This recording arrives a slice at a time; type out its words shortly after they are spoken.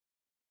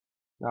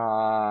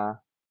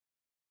자,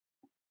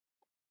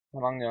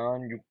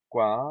 3학년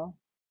 6과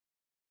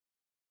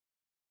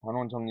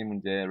단원 정리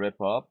문제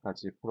랩업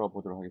같이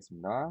풀어보도록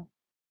하겠습니다.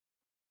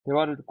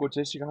 대화를 듣고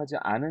제시가 하지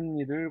않은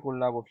일을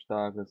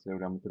골라봅시다. 그랬어요.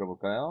 우리 한번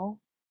들어볼까요?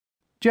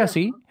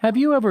 Jesse, have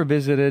you ever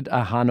visited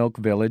a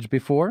Hanok village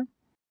before?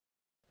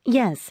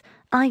 Yes,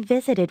 I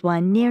visited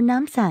one near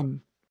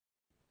Namsan.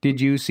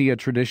 Did you see a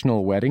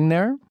traditional wedding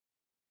there?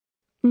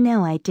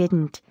 No, I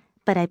didn't,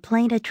 but I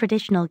played a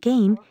traditional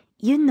game,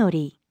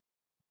 Yunori.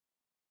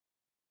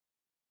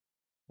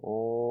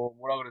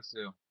 뭐라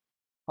그랬어요?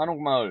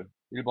 한옥마을,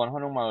 1번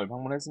한옥마을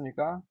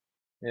방문했습니까?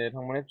 예,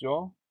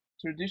 방문했죠.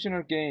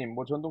 트래디셔널 게임,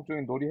 뭐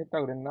전통적인 놀이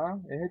했다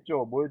그랬나? 예,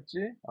 했죠. 뭐였지?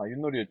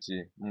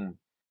 윷놀이였지.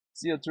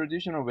 See a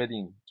traditional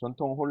wedding,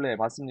 전통 혼례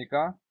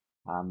봤습니까?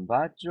 안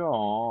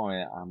봤죠.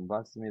 예, 안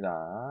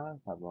봤습니다.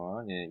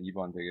 4번, 예,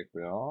 2번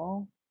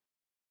되겠고요.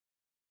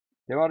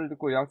 대화를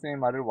듣고 여학생의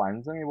말을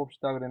완성해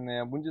봅시다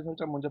그랬네요. 문제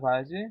설정 먼저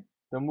봐야지.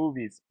 The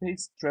movie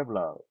Space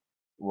Traveler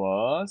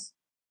was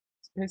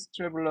Space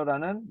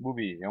Traveler라는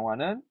무비,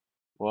 영화는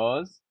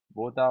was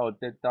뭐다,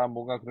 어땠다,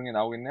 뭐가 그런 게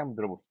나오겠네. 한번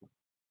들어봅시다.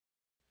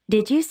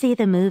 Did you see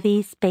the movie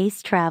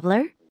Space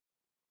Traveler?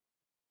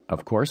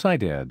 Of course I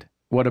did.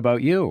 What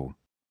about you?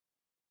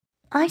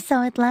 I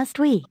saw it last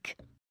week.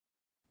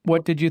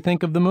 What did you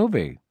think of the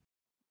movie?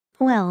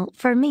 Well,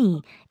 for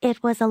me,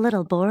 it was a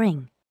little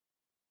boring.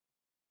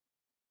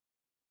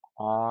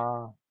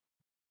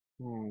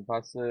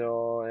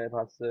 봤어요. 예,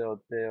 봤어요.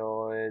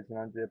 어때요? 예,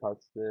 지난주에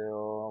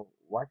봤어요.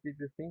 What did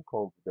you think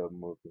of the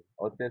movie?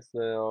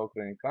 어땠어요?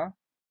 그러니까,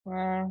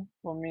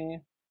 for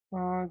me,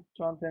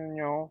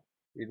 저한테는요,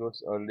 it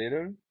was a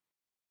little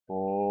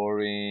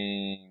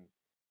boring.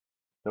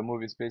 The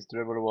movie Space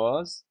Traveler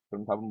was,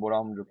 그럼 답은 뭐라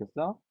하면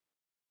좋겠어?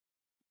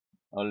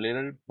 A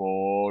little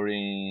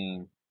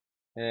boring.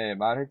 예,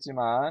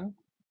 말했지만,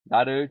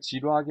 나를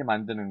지루하게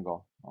만드는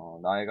거,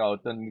 나이가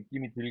어떤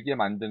느낌이 들게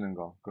만드는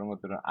거, 그런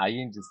것들은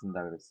ing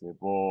쓴다 그랬어요.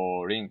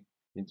 boring,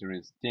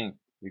 interesting,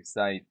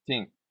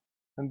 exciting.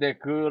 근데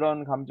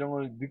그런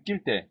감정을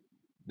느낄 때,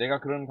 내가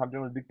그런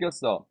감정을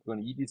느꼈어.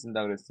 그건 ed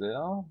쓴다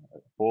그랬어요.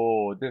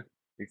 bored,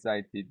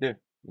 excited,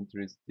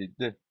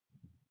 interested.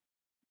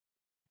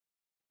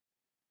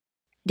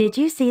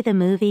 Did you see the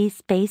movie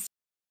Space?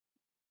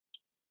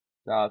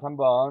 자,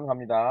 3번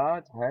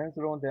갑니다.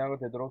 자연스러운 대화가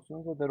되도록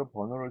순서대로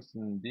번호를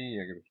쓰는 뒤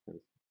이야기를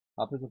시작했습니다.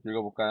 앞에서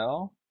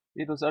읽어볼까요?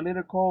 It was a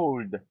little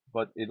cold,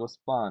 but it was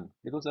fun.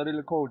 It was a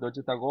little cold.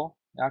 어쨌다고?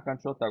 약간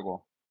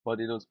추웠다고.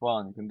 But it was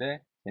fun.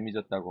 근데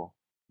재미졌다고.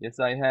 Yes,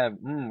 I have.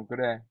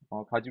 그래.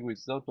 가지고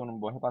있어. 또는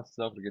뭐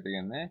해봤어. 그렇게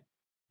되겠네.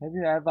 Have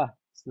you ever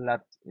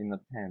slept in a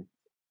tent?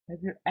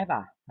 Have you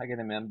ever 하게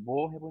되면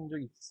뭐 해본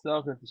적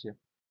있어? 그런 뜻이에요.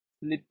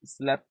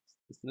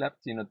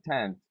 slept in a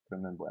tent.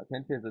 그러면 뭐야?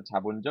 텐트에서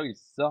자본 적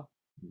있어?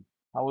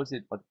 How was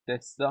it?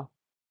 어땠어?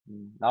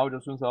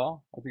 나오죠,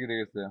 순서. 어떻게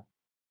되겠어요?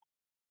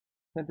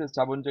 텐트에서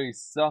자본 적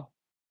있어?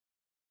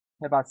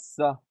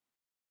 해봤어?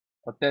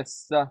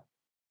 어땠어?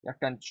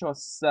 약간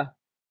추웠어?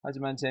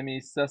 하지만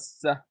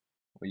재미있었어?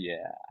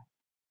 예.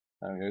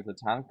 그럼 여기서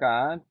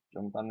잠깐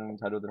좀 다른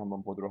자료들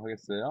한번 보도록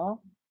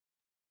하겠어요.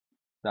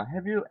 자,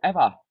 have you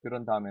ever?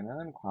 그런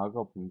다음에는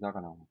과거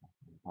분사가 나옵니다.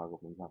 과거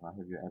분사가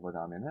have you ever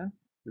다음에는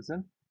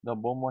뜻은 너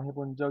뭐뭐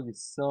해본 적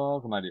있어?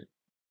 그 말이에요.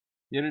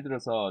 예를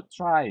들어서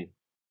try,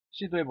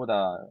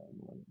 시도해보다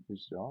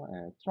뜻이죠.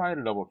 예,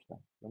 try를 넣어봅시다.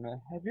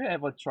 그러면 have you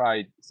ever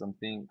tried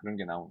something? 그런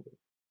게 나오는 거예요.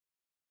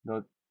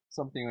 너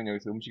something은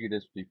여기서 음식이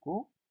될 수도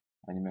있고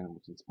아니면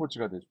무슨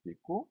스포츠가 될 수도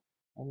있고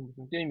아니면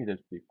무슨 게임이 될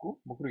수도 있고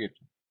뭐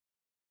그러겠죠.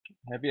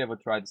 Have you ever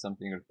tried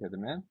something? 이렇게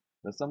되면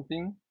너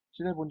something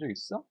시도해본 적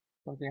있어?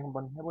 something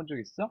한번 해본 적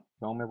있어?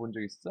 경험해본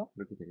적 있어?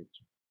 그렇게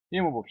되겠죠.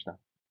 이거 봅시다.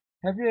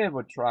 Have you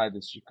ever tried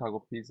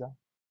Chicago pizza?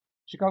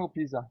 시카고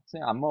피자.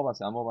 선생님 안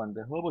먹어봤어요. 안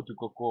먹어봤는데 허브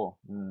두껍고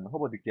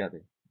허브 느끼해야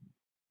돼.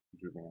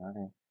 그냥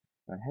예.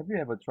 Have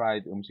you ever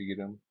tried 음식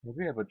이름? Have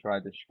you ever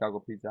tried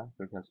Chicago pizza?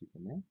 그렇게 할 수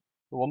있겠네.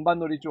 또 원반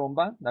놀이 있죠.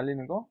 원반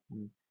날리는 거.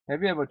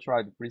 Have you ever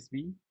tried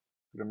frisbee?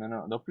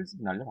 그러면은 너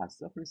프리스비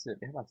날려봤어?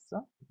 프리스비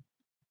해봤어?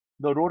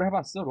 너 롤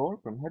해봤어? 롤?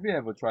 그럼 Have you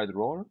ever tried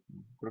roll?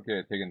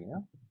 그렇게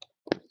되겠네요.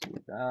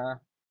 자,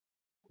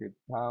 그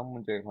다음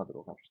문제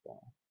가도록 합시다.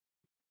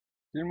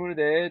 질문에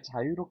대해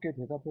자유롭게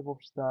대답해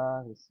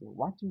봅시다. 그랬어요.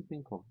 What do you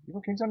think of?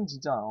 이거 괜찮은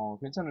진짜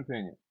괜찮은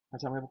표현이에요.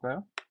 같이 한번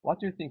해볼까요? What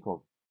do you think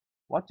of?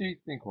 What do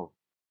you think of?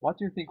 What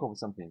do you think of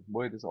something?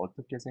 뭐에 대해서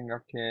어떻게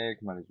생각해?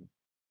 그 말이죠.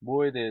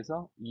 뭐에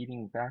대해서?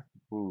 Eating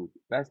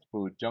fast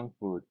food, junk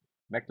food,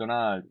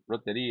 맥도날드,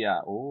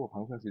 롯데리아. 오,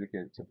 방송에서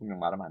이렇게 제품명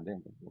말하면 안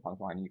되는데. 이거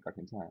방송 아니니까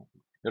괜찮아요.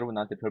 여러분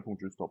나한테 별풍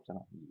줄 수도 없잖아.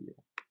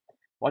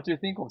 What do you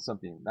think of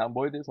something? 나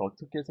뭐에 대해서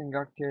어떻게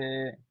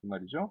생각해? 그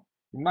말이죠.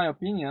 In my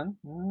opinion,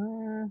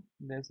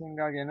 내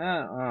생각에는,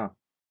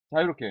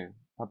 자유롭게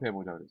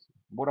답해보자 그랬어요.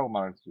 뭐라고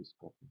말할 수 있을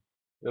것 같아요?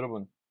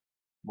 여러분,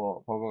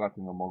 뭐, 버거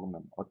같은 거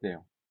먹으면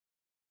어때요?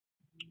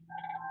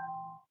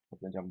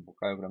 어떤지 한번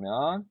볼까요,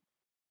 그러면?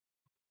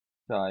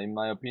 자, in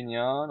my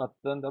opinion,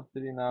 어떤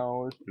답들이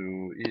나올 수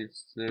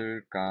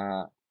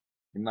있을까?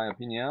 In my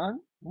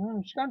opinion,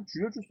 시간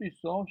줄여줄 수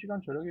있어.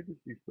 시간 절약해 줄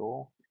수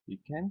있어.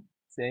 It can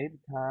save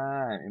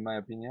time. In my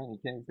opinion,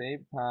 it can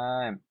save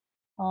time.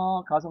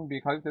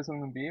 가성비, 가격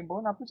대성능비,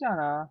 뭐 나쁘지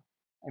않아.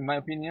 In my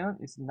opinion,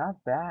 it's not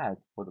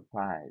bad for the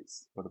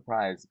price. For the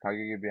price.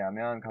 가격에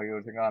비하면,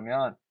 가격을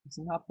생각하면, it's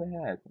not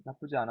bad.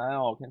 나쁘지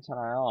않아요.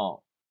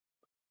 괜찮아요.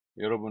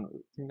 여러분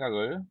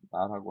생각을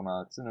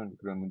말하거나 쓰는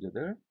그런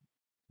문제들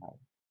잘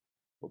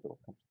보도록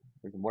합시다.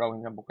 그래서 뭐라고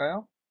했는지 한번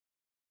볼까요?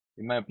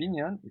 In my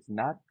opinion, it's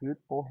not good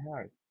for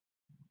health.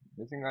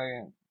 내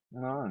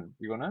생각에는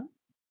이거는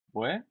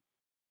뭐에?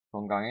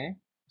 건강에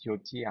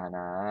좋지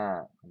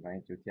않아.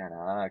 건강에 좋지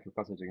않아.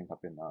 교과서적인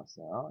답변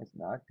나왔어요. It's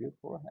not good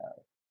for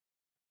health.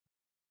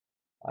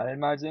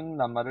 알맞은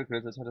낱말을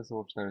그래서 찾아서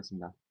봅시다.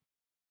 그랬습니다.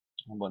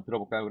 한번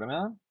들어볼까요,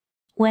 그러면?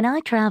 When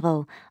I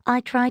travel,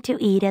 I try to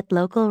eat at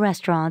local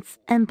restaurants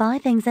and buy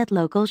things at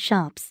local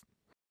shops.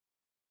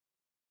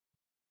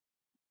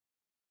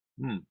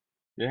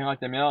 여행할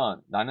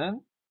때면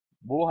나는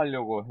뭐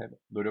하려고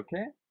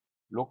노력해?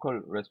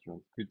 Local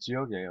restaurant. 그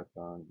지역의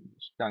어떤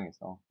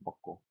식당에서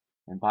먹고.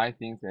 And buy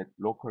things at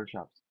local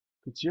shops.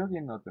 그 지역에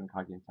있는 어떤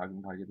가게,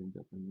 작은 가게든지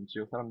어떤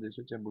지역 사람들이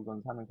실제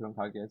물건 사는 그런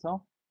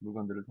가게에서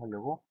물건들을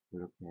사려고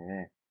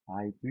노력해.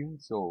 By doing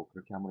so.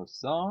 그렇게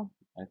함으로써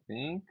I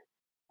think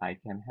I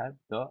can help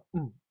the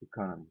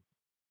economy.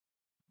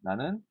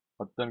 나는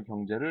어떤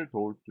경제를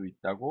도울 수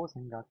있다고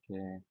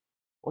생각해.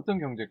 어떤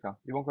경제일까?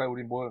 이번 과에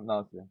우리 뭐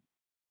나왔어요?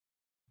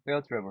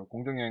 페어 트래블,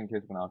 공정여행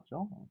계속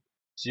나왔죠.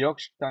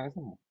 지역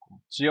식당에서 먹고,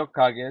 지역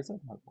가게에서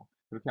사고.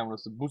 그렇게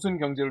함으로써 무슨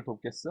경제를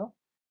돕겠어?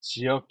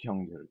 지역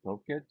경제를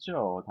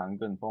돕겠죠.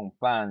 당근, 뽕,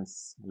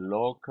 빤스,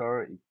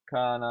 local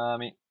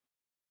economy.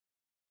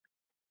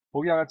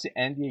 보기와 같이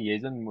앤디의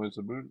예전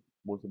모습을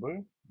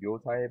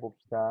묘사해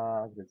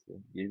봅시다. 그랬어요.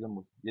 예전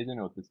모습.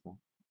 예전에 어땠어?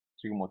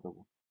 지금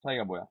어떠고?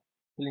 차이가 뭐야?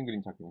 틀린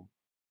그림 찾기네.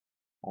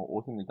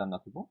 옷은 일단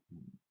놔두고.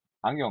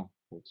 안경.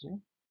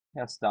 그렇지.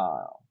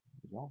 헤어스타일.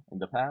 그죠? In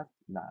the past,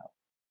 now.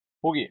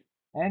 보기.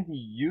 And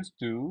he used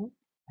to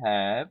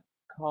have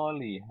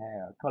curly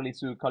hair.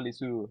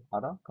 컬리수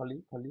알아?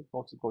 컬리?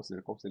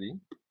 곱슬이.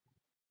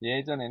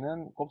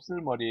 예전에는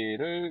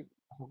곱슬머리를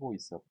하고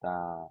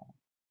있었다.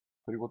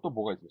 그리고 또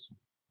뭐가 있었어?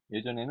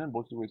 예전에는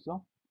뭐 쓰고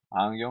있어?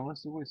 안경을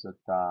쓰고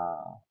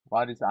있었다.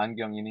 What is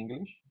안경 in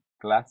English?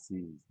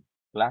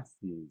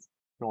 Glasses.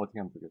 그럼 어떻게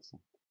하면 되겠어?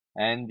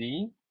 And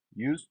he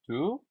used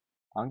to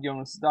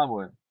안경을 쓰다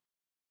뭐예요?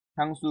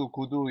 향수,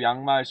 구두,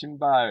 양말,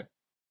 신발,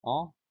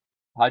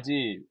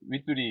 바지,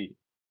 윗두리,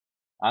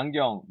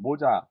 안경,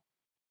 모자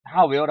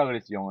다 wear라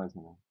그랬지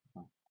영어에서는.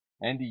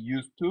 And he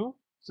used to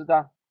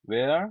쓰다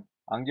wear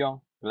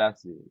안경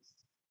glasses.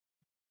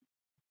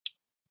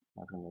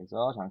 자, 그럼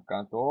여기서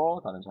잠깐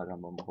또 다른 자료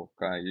한번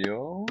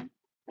볼까요?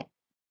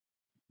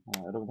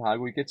 여러분 다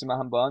알고 있겠지만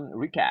한번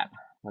recap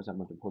다시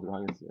한번 좀 보도록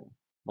하겠어요.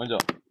 먼저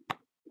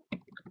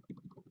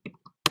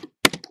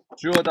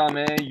주어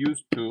다음에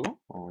used to,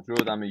 주어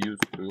다음에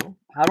used to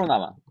바로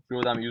나와.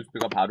 주어 다음에 used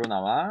to가 바로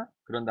나와.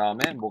 그런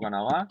다음에 뭐가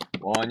나와?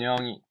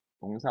 원형이,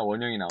 동사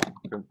원형이 나와.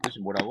 그럼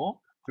뜻이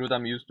뭐라고? 주어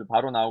다음에 used to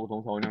바로 나오고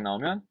동사 원형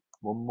나오면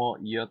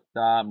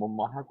뭐뭐이었다,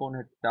 뭐뭐 하곤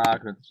했다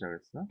그런 뜻이라고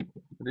했어.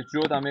 근데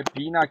주어 다음에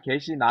be나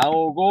get이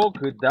나오고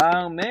그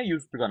다음에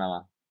used to가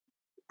나와.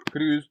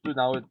 그리고 used to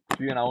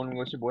뒤에 나오는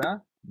것이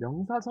뭐야?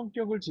 명사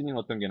성격을 지닌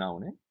어떤 게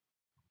나오네?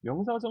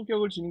 명사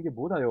성격을 지닌 게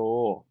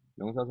뭐다요?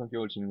 명사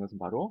성격을 지닌 것은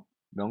바로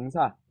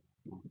명사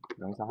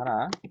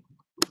하나,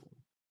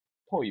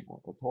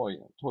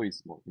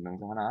 toys,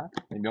 명사 하나,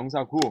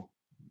 명사 구,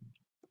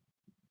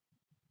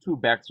 two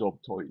bags of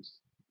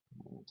toys.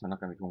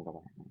 장난감이 좋은가 봐.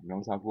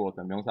 명사 구,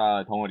 어떤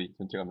명사 덩어리,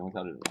 전체가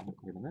명사를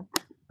하게 되면.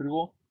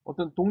 그리고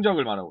어떤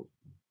동작을 말하고,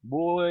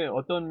 뭐에,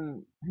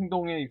 어떤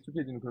행동에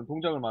익숙해지는 그런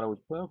동작을 말하고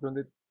싶어요.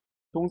 그런데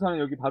동사는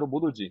여기 바로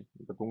못 오지.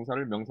 그러니까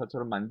동사를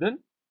명사처럼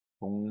만든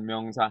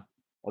동명사.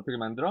 어떻게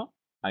만들어?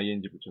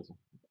 ing 붙여서.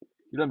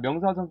 이런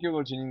명사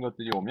성격을 지닌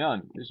것들이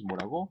오면 뜻이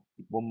뭐라고?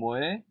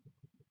 뭐뭐에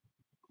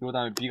주어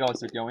다음에 be가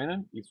왔을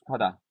경우에는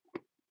익숙하다.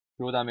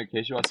 주어 다음에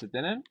get이 왔을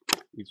때는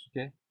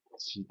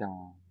익숙해지다.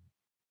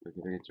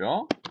 이렇게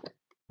되겠죠?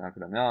 자,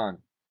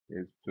 그러면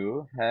used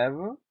to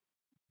have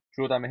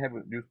주어 다음에 have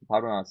used to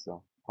바로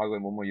나왔어. 과거에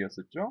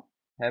뭐뭐이었었죠?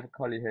 have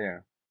curly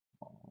hair.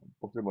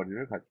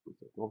 곱슬머리를 가지고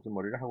있었다.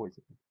 곱슬머리를 하고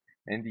있었다.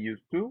 And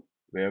used to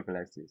wear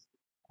glasses.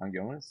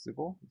 안경을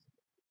쓰고 있었다.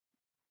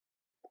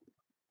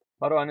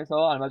 바로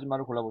안에서 알맞은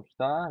말을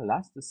골라봅시다.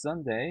 Last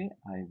Sunday,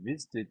 I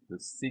visited the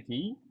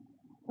city.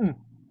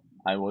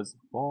 I was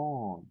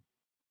born.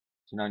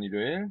 지난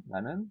일요일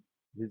나는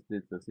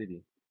visited the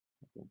city.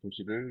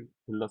 도시를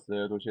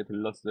들렀어요. 도시에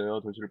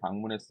들렀어요. 도시를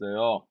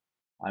방문했어요.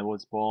 I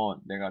was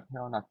born. 내가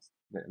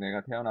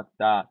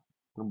태어났다.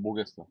 그럼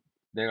뭐겠어?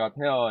 내가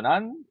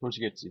태어난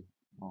도시겠지.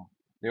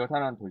 내가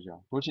태어난 도시야.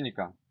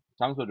 도시니까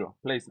장소죠.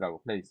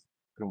 place라고. place.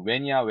 그럼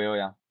when이야,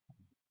 where야?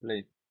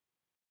 place.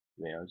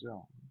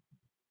 where죠.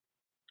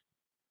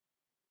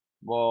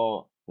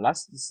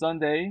 last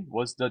Sunday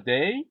was the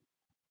day.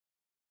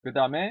 그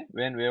다음에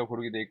when, where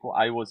고르게 돼 있고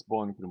I was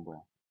born. 그럼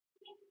뭐야?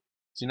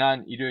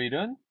 지난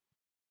일요일은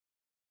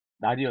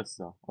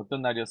날이었어.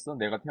 어떤 날이었어?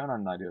 내가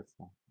태어난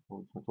날이었어.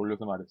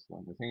 돌려서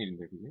말했어. 내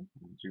생일인데, 그지?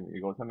 지금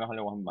이거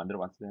설명하려고 한번 만들어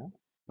봤어요.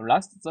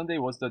 Last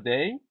Sunday was the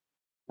day?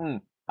 응,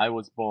 I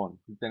was born.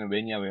 그때는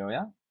when이야,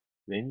 where야?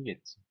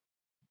 when이겠지.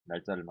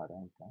 날짜를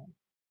말하니까.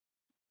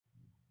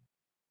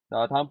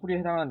 자, 다음 풀이에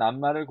해당하는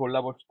낱말을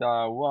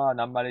골라봅시다. 우와,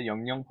 낱말의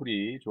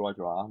영영풀이. 좋아,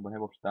 좋아. 한번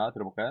해봅시다.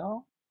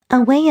 들어볼까요? A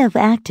way of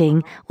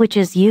acting which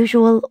is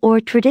usual or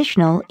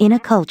traditional in a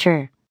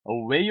culture.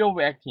 A way of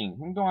acting.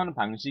 행동하는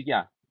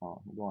방식이야.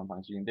 행동하는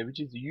방식인데,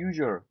 which is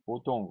usual.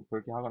 보통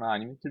그렇게 하거나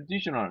아니면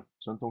traditional.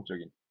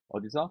 전통적인.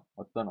 어디서?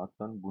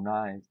 어떤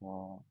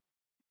문화에서.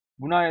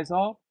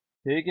 문화에서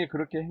되게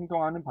그렇게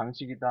행동하는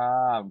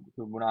방식이다.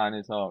 그 문화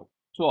안에서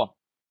투어,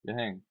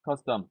 여행,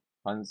 커스텀,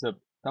 관습,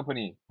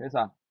 컴퍼니,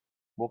 회사,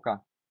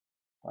 뭐가?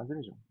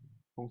 관습이죠.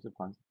 공습,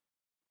 관습.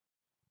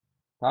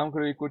 다음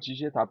글을 읽고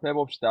지시에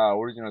답해봅시다.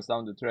 오리지널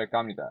사운드 트랙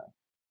갑니다.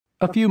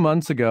 A few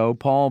months ago,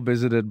 Paul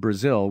visited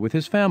Brazil with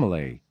his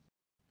family.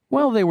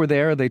 While they were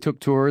there, they took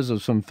tours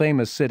of some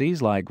famous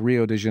cities like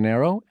Rio de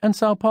Janeiro and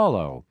Sao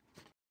Paulo.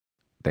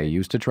 They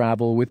used to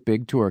travel with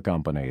big tour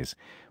companies,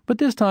 but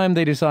this time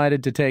they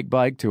decided to take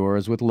bike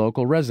tours with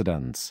local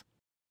residents.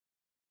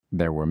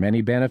 There were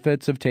many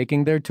benefits of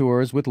taking their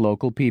tours with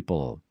local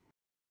people.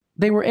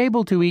 They were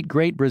able to eat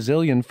great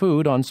Brazilian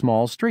food on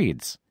small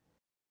streets.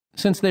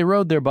 Since they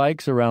rode their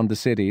bikes around the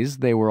cities,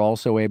 they were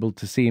also able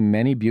to see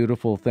many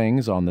beautiful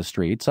things on the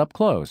streets up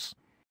close.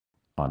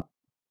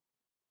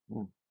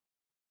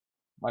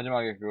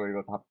 마지막에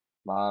이거 답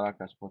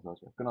말할까 싶어서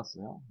제가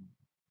끊었어요.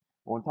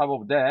 On top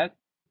of that,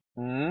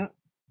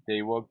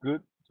 they were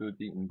good to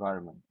the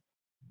environment.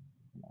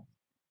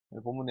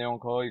 본문 내용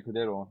거의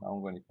그대로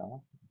나온 거니까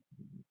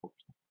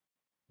봅시다.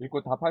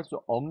 읽고 답할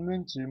수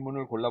없는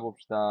질문을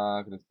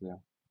골라봅시다.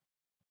 그랬어요.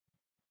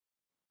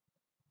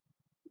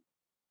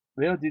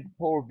 Where did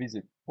Paul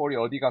visit? 폴이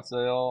어디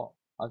갔어요?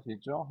 알 수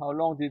있죠? How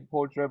long did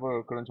Paul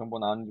travel? 그런 정보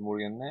나왔는지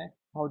모르겠네.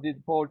 How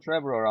did Paul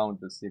travel around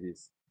the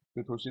cities?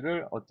 그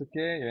도시를 어떻게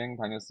여행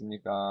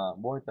다녔습니까?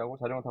 뭐 했다고?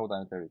 자전거 타고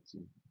다녔다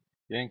그랬지.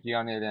 여행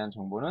기간에 대한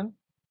정보는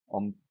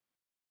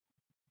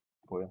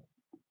뭐요?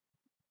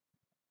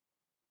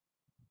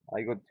 아,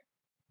 이거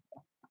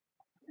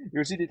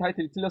CD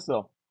타이틀이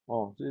틀렸어.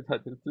 CD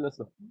타이틀이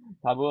틀렸어.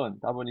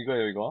 답은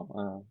이거예요, 이거.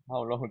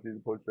 How long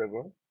did Paul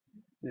travel?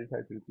 CD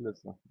타이틀이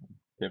틀렸어.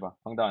 대박.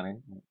 황당하네.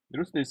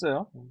 이럴 수도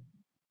있어요.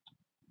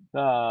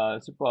 자,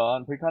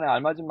 10번. 불칸에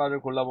알맞은 말을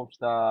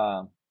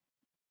골라봅시다.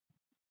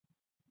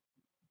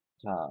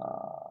 자,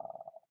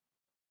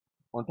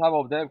 on top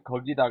of that,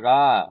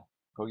 거기다가,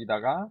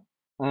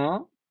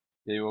 응?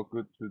 They were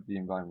good to the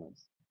environment.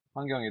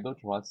 환경에도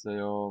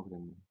좋았어요.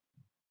 그랬네.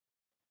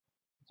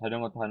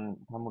 자전거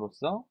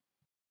탐으로써,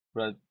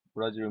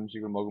 브라질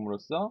음식을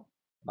먹음으로써,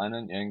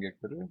 많은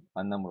여행객들을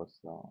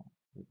만남으로써.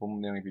 본문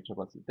내용에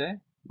비춰봤을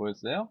때,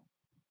 뭐였어요?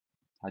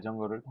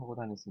 자전거를 타고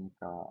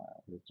다녔으니까.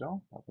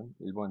 그랬죠? 답은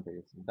 1번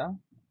되겠습니다.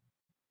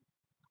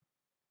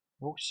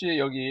 혹시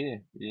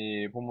여기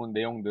이 본문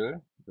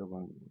내용들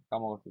여러분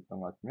까먹었었던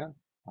것 같으면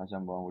다시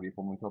한번 우리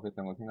본문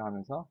수업했던 거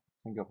생각하면서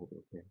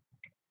챙겨보도록 해요.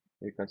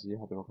 여기까지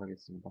하도록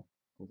하겠습니다.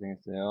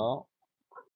 고생했어요.